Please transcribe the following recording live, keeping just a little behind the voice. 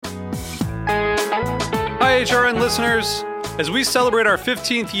HRN listeners. As we celebrate our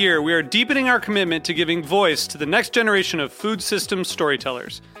 15th year, we are deepening our commitment to giving voice to the next generation of food systems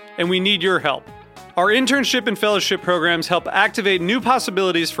storytellers, and we need your help. Our internship and fellowship programs help activate new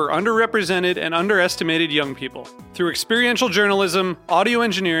possibilities for underrepresented and underestimated young people through experiential journalism, audio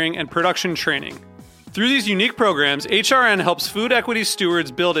engineering, and production training. Through these unique programs, HRN helps food equity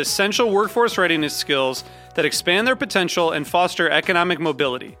stewards build essential workforce readiness skills that expand their potential and foster economic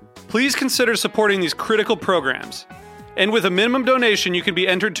mobility. Please consider supporting these critical programs. And with a minimum donation, you can be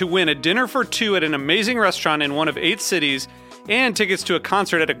entered to win a dinner for two at an amazing restaurant in one of 8 cities and tickets to a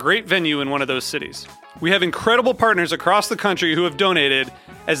concert at a great venue in one of those cities. We have incredible partners across the country who have donated,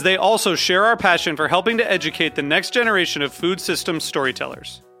 as they also share our passion for helping to educate the next generation of food systems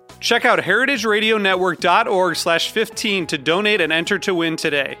storytellers. Check out heritageradionetwork.org/15 to donate and enter to win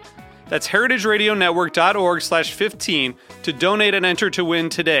today. That's heritageradionetwork.org/15 to donate and enter to win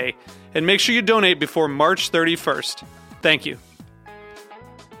today. And make sure you donate before March 31st. Thank you.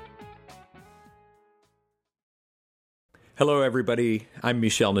 Hello, everybody. I'm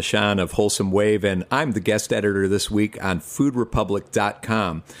Michel Nishan of Wholesome Wave, and I'm the guest editor this week on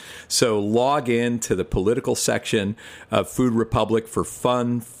foodrepublic.com. So log in to the political section of Food Republic for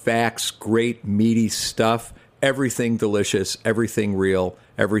fun, facts, great, meaty stuff, everything delicious, everything real,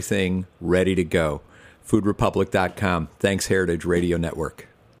 everything ready to go. foodrepublic.com. Thanks, Heritage Radio Network.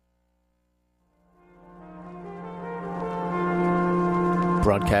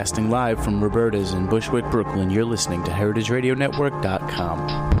 Broadcasting live from Roberta's in Bushwick, Brooklyn, you're listening to heritageradionetwork.com.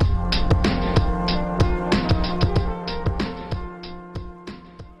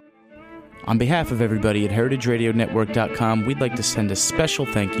 On behalf of everybody at heritageradionetwork.com, we'd like to send a special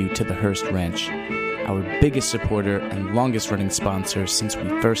thank you to the Hearst Ranch, our biggest supporter and longest-running sponsor since we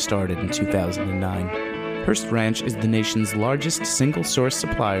first started in 2009. Hearst Ranch is the nation's largest single-source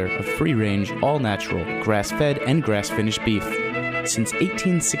supplier of free-range, all-natural, grass-fed, and grass-finished beef. Since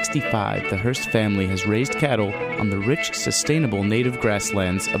 1865, the Hearst family has raised cattle on the rich, sustainable native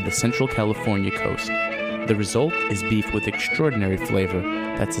grasslands of the Central California coast. The result is beef with extraordinary flavor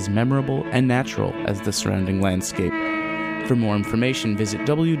that's as memorable and natural as the surrounding landscape. For more information, visit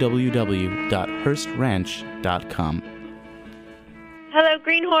www.hearstranch.com. Hello,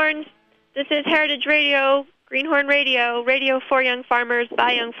 Greenhorns. This is Heritage Radio, Greenhorn Radio, radio for young farmers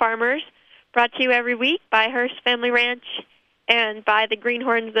by young farmers, brought to you every week by Hearst Family Ranch and by the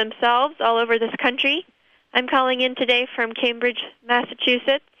Greenhorns themselves all over this country. I'm calling in today from Cambridge,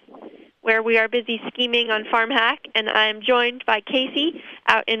 Massachusetts, where we are busy scheming on Farm Hack, and I'm joined by Casey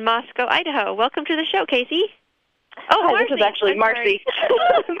out in Moscow, Idaho. Welcome to the show, Casey. Oh, hi, this is actually Marci.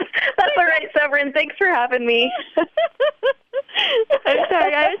 That's all right, Severin. Thanks for having me. I'm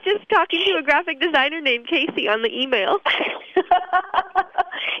sorry. I was just talking to a graphic designer named Casey on the email.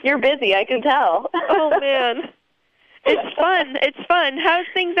 You're busy, I can tell. Oh, man. It's fun. It's fun. How's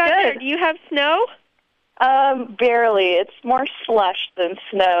things out there? Do you have snow? Barely. It's more slush than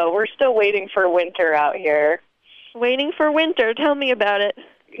snow. We're still waiting for winter out here. Waiting for winter. Tell me about it.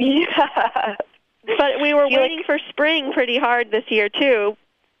 Yeah. But we were waiting for spring pretty hard this year, too.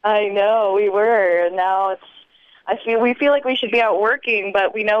 I know, we were. And now we feel like we should be out working,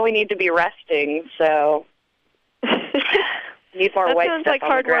 but we know we need to be resting, so need more that white sounds stuff like on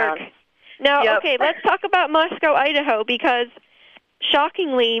hard the ground. work. Now, okay, let's talk about Moscow, Idaho, because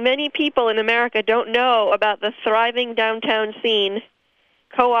shockingly, many people in America don't know about the thriving downtown scene,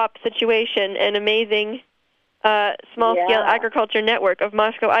 co-op situation, and amazing small-scale agriculture network of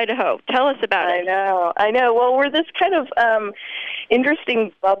Moscow, Idaho. Tell us about it. I know. Well, we're this kind of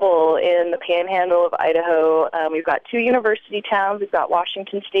interesting bubble in the panhandle of Idaho. We've got 2 university towns. We've got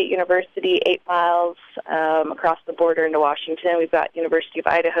Washington State University, 8 miles across the border into Washington. We've got University of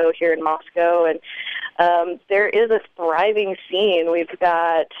Idaho here in Moscow, and there is a thriving scene. We've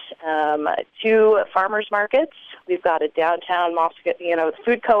got 2 farmers markets. We've got a downtown Moscow,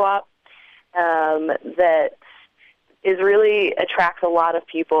 food co-op that is really attracts a lot of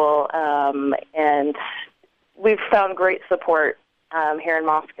people, and we've found great support here in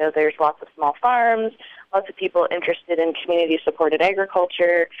Moscow. There's lots of small farms, lots of people interested in community-supported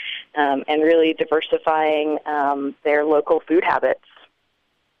agriculture, and really diversifying their local food habits.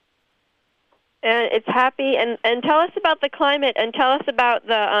 And it's happy. And tell us about the climate, and tell us about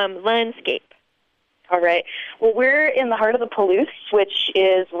the landscape. All right. Well, we're in the heart of the Palouse, which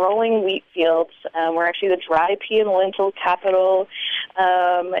is rolling wheat fields. We're actually the dry pea and lentil capital.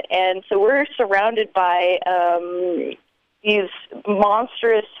 And so we're surrounded by these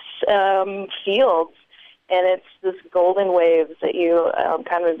monstrous fields. And it's this golden waves that you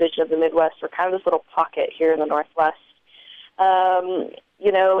kind of envision of the Midwest. We're kind of this little pocket here in the Northwest.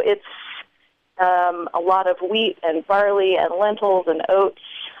 It's a lot of wheat and barley and lentils and oats.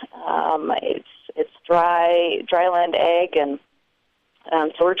 It's dryland egg, and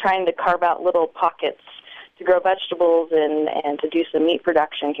so we're trying to carve out little pockets to grow vegetables and to do some meat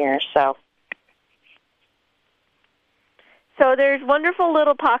production here. So there's wonderful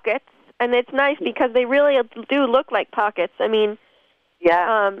little pockets, and it's nice because they really do look like pockets. I mean,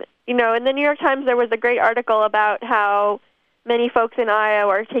 yeah. In the New York Times there was a great article about how many folks in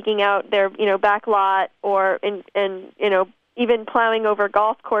Iowa are taking out their, back lot or even plowing over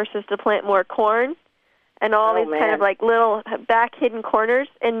golf courses to plant more corn and all these kind of like little back hidden corners.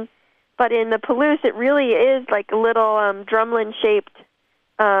 But in the Palouse, it really is like little drumlin-shaped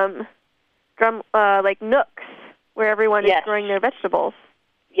like nooks where everyone is growing their vegetables.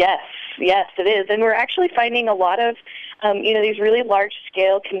 Yes, it is. And we're actually finding a lot of, these really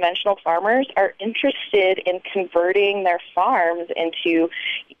large-scale conventional farmers are interested in converting their farms into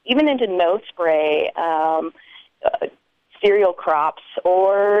no-spray cereal crops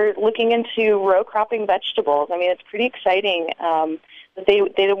or looking into row cropping vegetables. I mean, it's pretty exciting that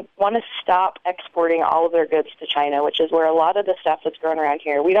they want to stop exporting all of their goods to China, which is where a lot of the stuff that's grown around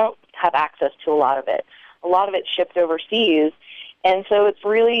here, we don't have access to a lot of it. A lot of it's shipped overseas. And so it's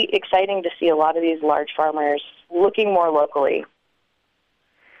really exciting to see a lot of these large farmers looking more locally.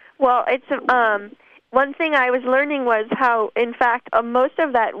 Well, it's one thing I was learning was how, in fact, most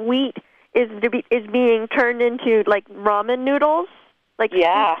of that wheat is being turned into like ramen noodles, like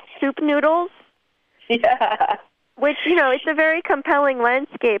soup noodles. Yeah. Which, it's a very compelling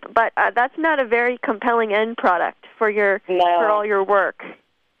landscape, but that's not a very compelling end product for all your work.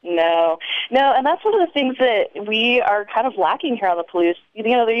 No, and that's one of the things that we are kind of lacking here on the Palouse.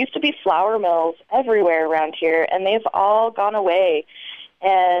 There used to be flour mills everywhere around here, and they've all gone away.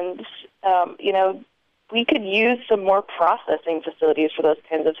 And, we could use some more processing facilities for those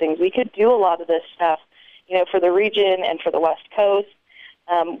kinds of things. We could do a lot of this stuff, for the region and for the West Coast.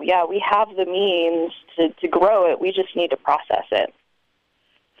 We have the means to grow it. We just need to process it.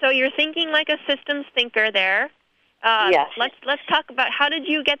 So you're thinking like a systems thinker there. Yes. Let's talk about how did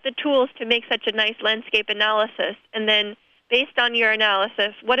you get the tools to make such a nice landscape analysis, and then based on your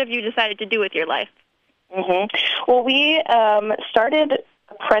analysis, what have you decided to do with your life? Mm-hmm. Well, we started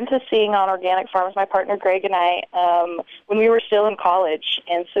apprenticing on organic farms, my partner Greg and I, when we were still in college,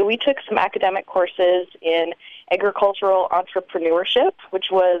 and so we took some academic courses in agricultural entrepreneurship,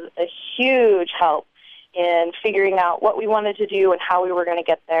 which was a huge help in figuring out what we wanted to do and how we were going to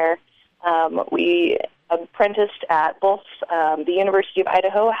get there. We apprenticed at both the University of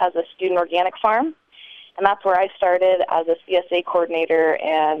Idaho has a student organic farm, and that's where I started as a CSA coordinator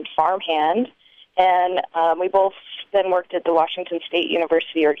and farmhand. And we both then worked at the Washington State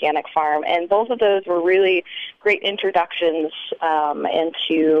University Organic Farm, and both of those were really great introductions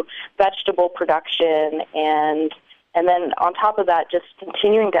into vegetable production, and then on top of that, just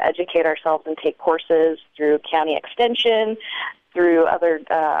continuing to educate ourselves and take courses through county extension, through other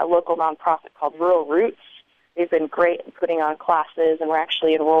a local nonprofit called Rural Roots. They've been great at putting on classes, and we're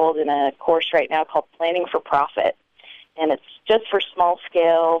actually enrolled in a course right now called Planning for Profit, and it's just for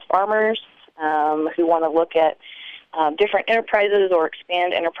small-scale farmers who want to look at different enterprises or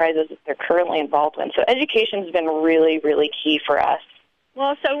expand enterprises that they're currently involved in. So education has been really, really key for us.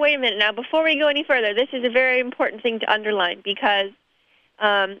 Well, so wait a minute now. Before we go any further, this is a very important thing to underline because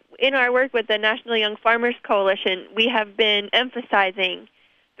in our work with the National Young Farmers Coalition, we have been emphasizing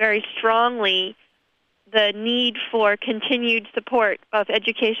very strongly the need for continued support of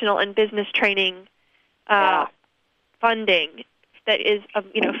educational and business training funding that is,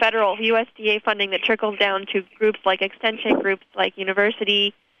 federal USDA funding that trickles down to groups like extension groups like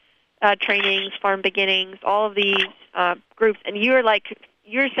university trainings, farm beginnings, all of these groups. And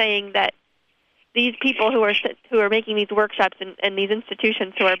you're saying that these people who are making these workshops and these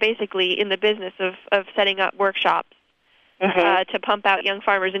institutions who are basically in the business of setting up workshops to pump out young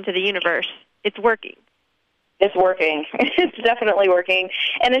farmers into the universe, it's working. It's working. It's definitely working.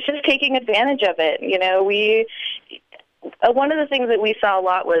 And it's just taking advantage of it. One of the things that we saw a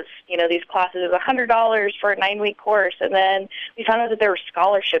lot was, these classes was $100 for a 9-week course, and then we found out that there were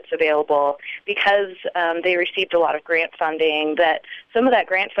scholarships available because they received a lot of grant funding, that some of that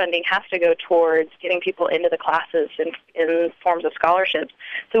grant funding has to go towards getting people into the classes in forms of scholarships.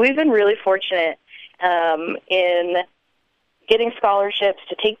 So we've been really fortunate in getting scholarships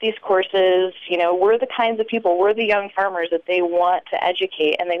to take these courses. We're the kinds of people, we're the young farmers that they want to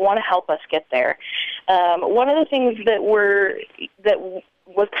educate, and they want to help us get there. One of the things that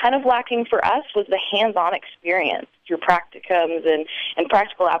was kind of lacking for us was the hands-on experience through practicums and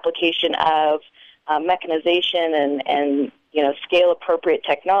practical application of mechanization and scale-appropriate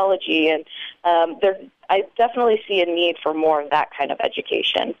technology. And I definitely see a need for more of that kind of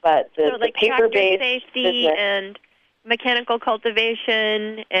education. But the paper-based safety business, and mechanical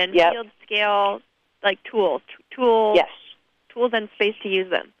cultivation and Yep. field scale, like tools and space to use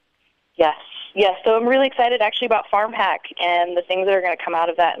them. Yes. So I'm really excited actually about Farm Hack and the things that are going to come out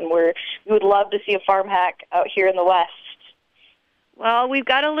of that. And we would love to see a Farm Hack out here in the West. Well, we've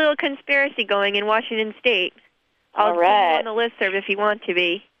got a little conspiracy going in Washington State. I'll put you on the listserv if you want to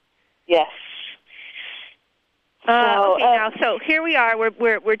be. Yes. So here we are.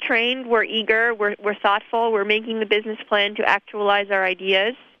 We're trained. We're eager. We're thoughtful. We're making the business plan to actualize our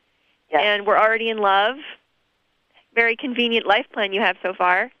ideas, and we're already in love. Very convenient life plan you have so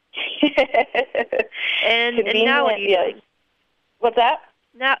far. and now what are you doing? What's that?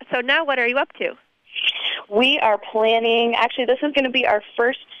 Now what are you up to? We are planning. Actually, this is going to be our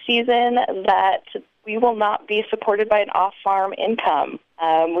first season that we will not be supported by an off-farm income.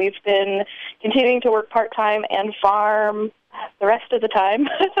 We've been continuing to work part-time and farm the rest of the time,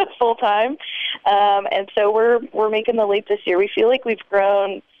 full-time. And so we're making the leap this year. We feel like we've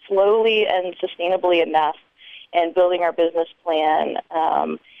grown slowly and sustainably enough and building our business plan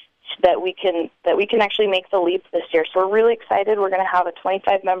that we can actually make the leap this year. So we're really excited. We're going to have a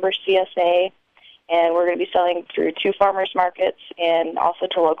 25-member CSA, and we're going to be selling through 2 farmers markets and also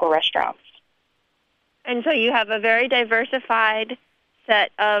to local restaurants. And so you have a very diversified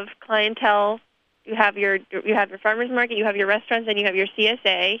set of clientele. You have your farmers market, you have your restaurants, and you have your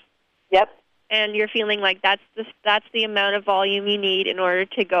CSA. Yep. And you're feeling like that's the amount of volume you need in order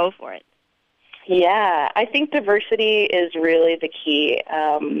to go for it. Yeah, I think diversity is really the key,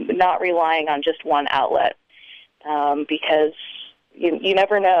 not relying on just one outlet, because you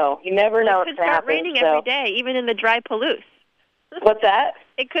never know. You never know what's going to happen. It could start raining every day, even in the dry Palouse. What's that?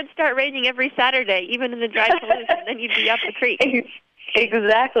 It could start raining every Saturday, even in the dry Palouse, and then you'd be up the creek.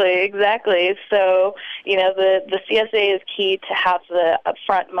 Exactly. So, the CSA is key to have the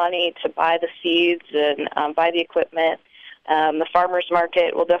upfront money to buy the seeds and buy the equipment. The farmers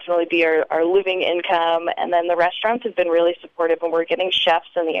market will definitely be our living income, and then the restaurants have been really supportive, and we're getting chefs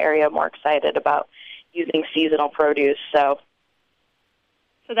in the area more excited about using seasonal produce. So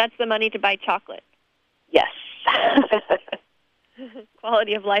that's the money to buy chocolate. Yes.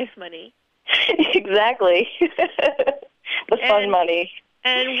 Quality of life money. Exactly. The fun money.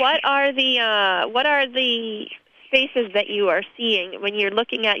 And what are the spaces that you are seeing when you're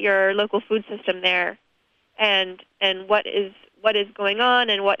looking at your local food system there, and what is going on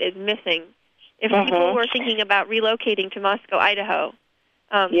and what is missing? If people were thinking about relocating to Moscow, Idaho,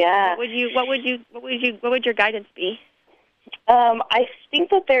 what would your guidance be? I think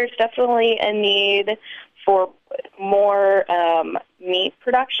that there's definitely a need for more meat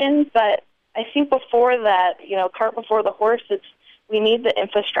production, but I think before that, cart before the horse, we need the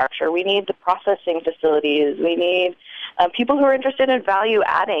infrastructure. We need the processing facilities. We need people who are interested in value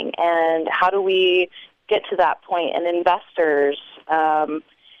adding, and how do we get to that point, and investors.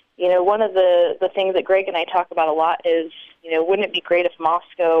 One of the things that Greg and I talk about a lot is, wouldn't it be great if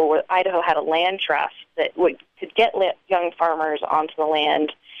Moscow or Idaho had a land trust that could get young farmers onto the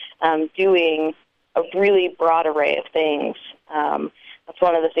land doing a really broad array of things. That's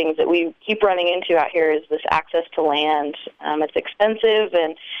one of the things that we keep running into out here is this access to land. It's expensive,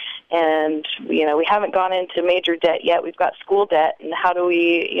 and we haven't gone into major debt yet. We've got school debt, and how do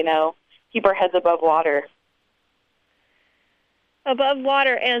we, keep our heads above water? Above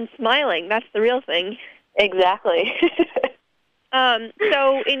water and smiling. That's the real thing. Exactly.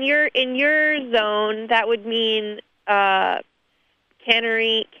 So in your zone, that would mean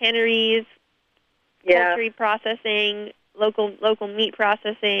canneries, poultry processing, local meat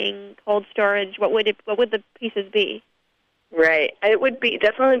processing, cold storage. What would the pieces be? Right. It would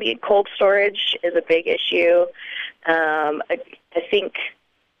definitely be cold storage is a big issue. I think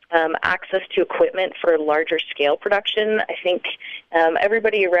access to equipment for larger scale production. I think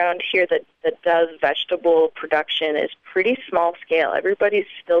everybody around here that does vegetable production is pretty small scale. Everybody's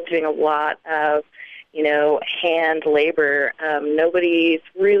still doing a lot of, hand labor. Nobody's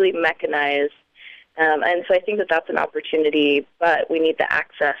really mechanized. And so I think that that's an opportunity, but we need the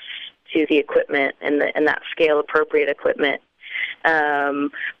access to the equipment and that scale-appropriate equipment.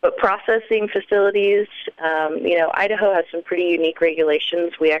 But processing facilities, Idaho has some pretty unique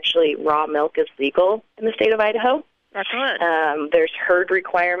regulations. Raw milk is legal in the state of Idaho. Excellent. There's herd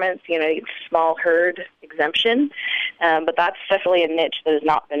requirements, small herd exemption, but that's definitely a niche that has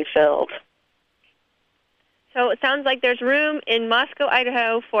not been filled. So it sounds like there's room in Moscow,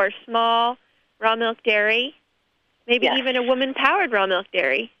 Idaho for small raw milk dairy, maybe even a woman-powered raw milk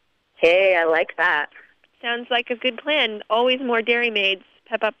dairy. Hey, I like that. sounds like a good plan. Always more Dairy Maids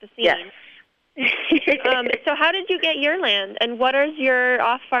pep up the scene. Yes. So how did you get your land, and what is your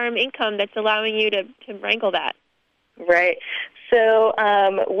off-farm income that's allowing you to wrangle that? Right. So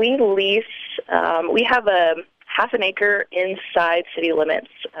we lease, we have a half an acre inside city limits.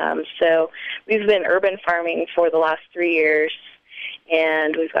 So we've been urban farming for the last 3 years,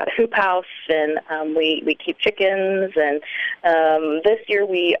 and we've got a hoop house, and we keep chickens, and this year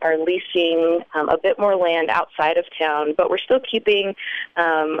we are leasing a bit more land outside of town, but we're still keeping,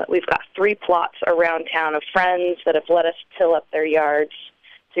 we've got 3 plots around town of friends that have let us till up their yards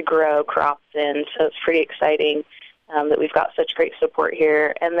to grow crops in, so it's pretty exciting that we've got such great support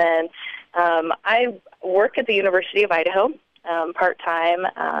here. And then I work at the University of Idaho part-time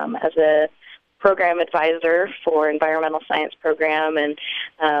as a program advisor for environmental science program, and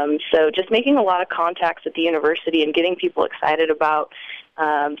so just making a lot of contacts at the university and getting people excited about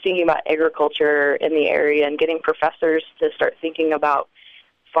thinking about agriculture in the area, and getting professors to start thinking about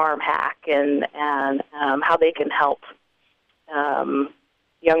farm hack and how they can help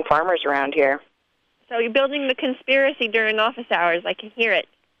young farmers around here. So you're building the conspiracy during office hours. I can hear it.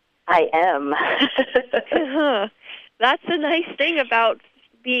 I am. That's the nice thing about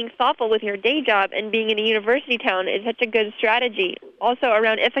being thoughtful with your day job and being in a university town is such a good strategy. Also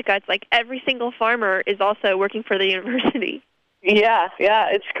around Ithaca, it's like every single farmer is also working for the university. Yeah,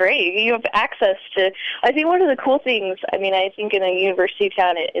 it's great. You have access to, I think one of the cool things, I think in a university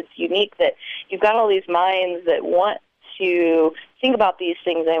town it's unique that you've got all these minds that want to think about these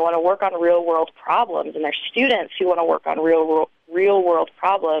things. They want to work on real-world problems, and there's students who want to work on real-world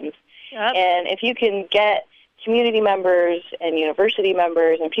problems. Yep. And if you can get community members and university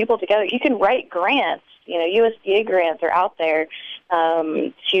members and people together, you can write grants. USDA grants are out there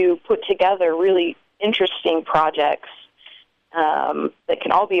to put together really interesting projects that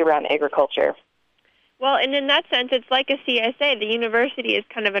can all be around agriculture. Well, and in that sense, it's like a CSA. The university is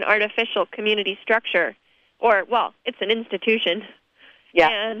kind of an artificial community structure. Or, well, it's an institution. Yeah.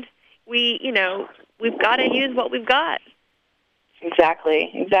 And we've got to use what we've got.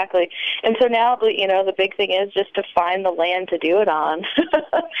 Exactly. And so now, the big thing is just to find the land to do it on.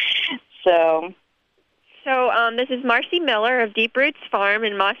 So this is Marci Miller of Deep Roots Farm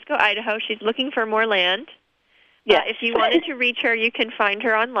in Moscow, Idaho. She's looking for more land. Yeah. If you wanted to reach her, you can find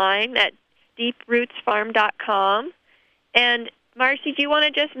her online at deeprootsfarm.com. And Marci, do you want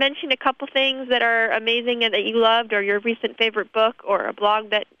to just mention a couple things that are amazing and that you loved, or your recent favorite book, or a blog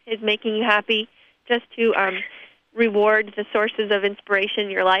that is making you happy, just to reward the sources of inspiration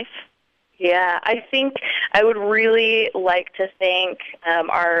in your life? Yeah, I think I would really like to thank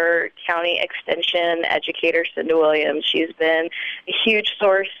our county extension educator, Cinda Williams. She's been a huge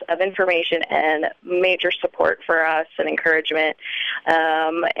source of information and major support for us and encouragement,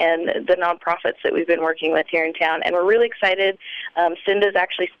 and the nonprofits that we've been working with here in town. And we're really excited. Cinda's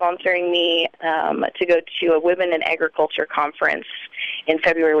actually sponsoring me to go to a Women in Agriculture conference in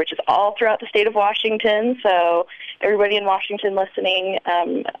February, which is all throughout the state of Washington. So everybody in Washington listening,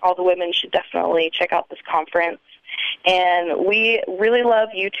 all the women should definitely check out this conference. And we really love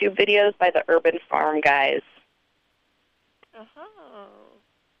YouTube videos by the Urban Farm guys.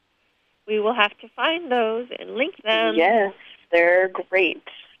 We will have to find those and link them. Yes, they're great.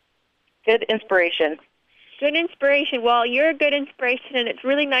 Good inspiration. Good inspiration. Well, you're a good inspiration, and it's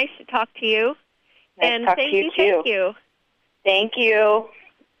really nice to talk to you. Nice to talk to you, too. Thank you. Thank you.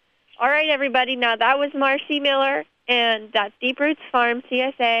 All right, everybody. Now, that was Marci Miller, and that's Deep Roots Farm,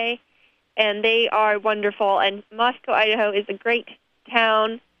 CSA, and they are wonderful. And Moscow, Idaho is a great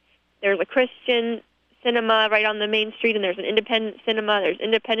town. There's a Christian cinema right on the main street, and there's an independent cinema. There's an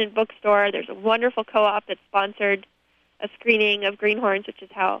independent bookstore. There's a wonderful co-op that sponsored a screening of Greenhorns, which is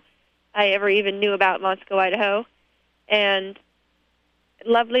how I ever even knew about Moscow, Idaho. And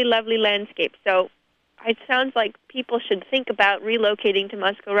lovely, lovely landscape. So it sounds like people should think about relocating to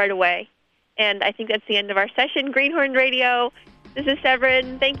Moscow right away. And I think that's the end of our session. Greenhorn Radio, this is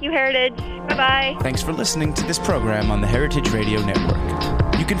Severin. Thank you, Heritage. Bye-bye. Thanks for listening to this program on the Heritage Radio Network.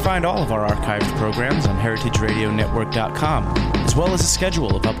 You can find all of our archived programs on heritageradionetwork.com, as well as a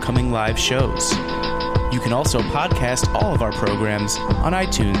schedule of upcoming live shows. You can also podcast all of our programs on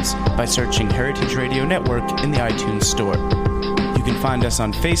iTunes by searching Heritage Radio Network in the iTunes Store. You can find us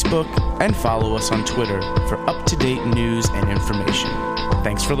on Facebook and follow us on Twitter for up-to-date news and information.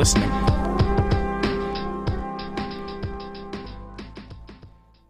 Thanks for listening.